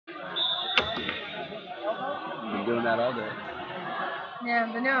been doing that all day. Yeah,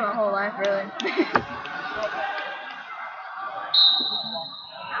 I've been doing it my whole life, really.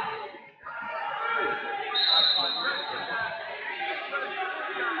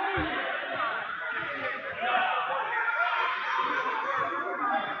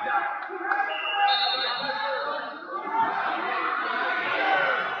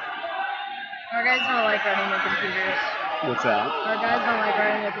 Our guys don't like running the computers. What's that? Our guys don't like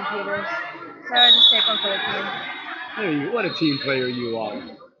running the computers. So I just take one for the team. Hey, what a team player you are.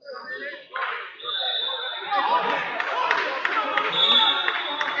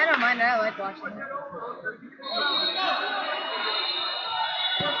 I don't mind it. I like watching it.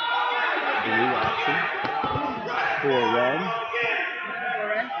 Blue option. For red. For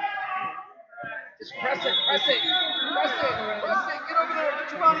red. Just press it, press it, press it, press it. Get over there,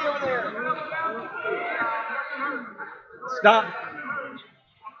 get your body over there. Stop.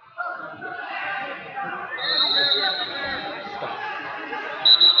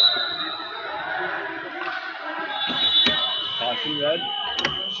 Caution red.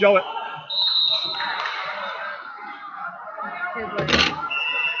 Show it.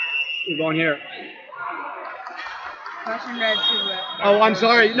 We're going here. Caution red, 2 red. Oh, I'm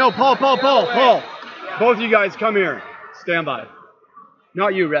sorry. No, Paul. Both of you guys come here. Stand by.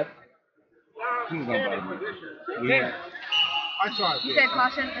 Not you, red. Who's on by me? I saw it. You said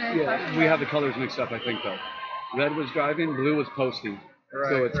caution and then Yeah, caution we red. have the colors mixed up, I think, though. Red was driving, blue was posting.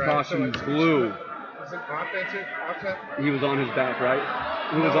 So it's caution So blue. Is it offensive? Offensive? He was on his back, right?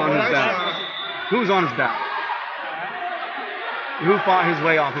 Who was on his back? Who was on his back? Who fought his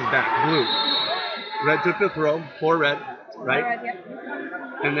way off his back? Blue. Red took the throw for red, right? Red, yeah.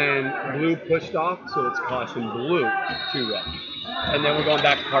 And then blue pushed off, so it's caution blue to red. And then we're going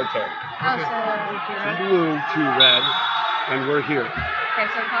back to parterre. Oh, so red. Blue to red, and we're here. Okay,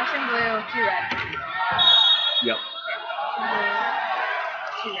 so caution blue, 2 red. Yep, Caution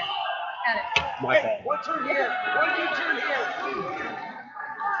blue, 2 red. Got it. my fault. One turn here. One you turn here.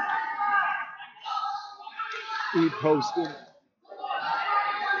 We posted.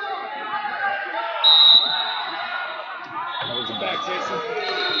 That was a bad Jason.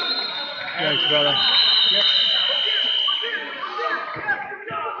 Thanks, brother. Yep.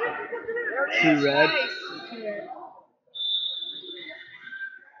 2 red. 2 red.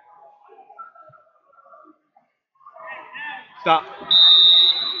 Stop.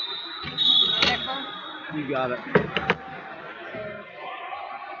 Careful. You got it.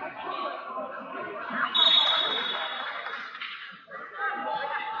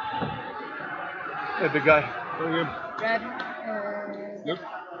 Hey, big guy. Very good. Red. Yep.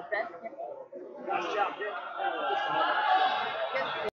 Red. Yep.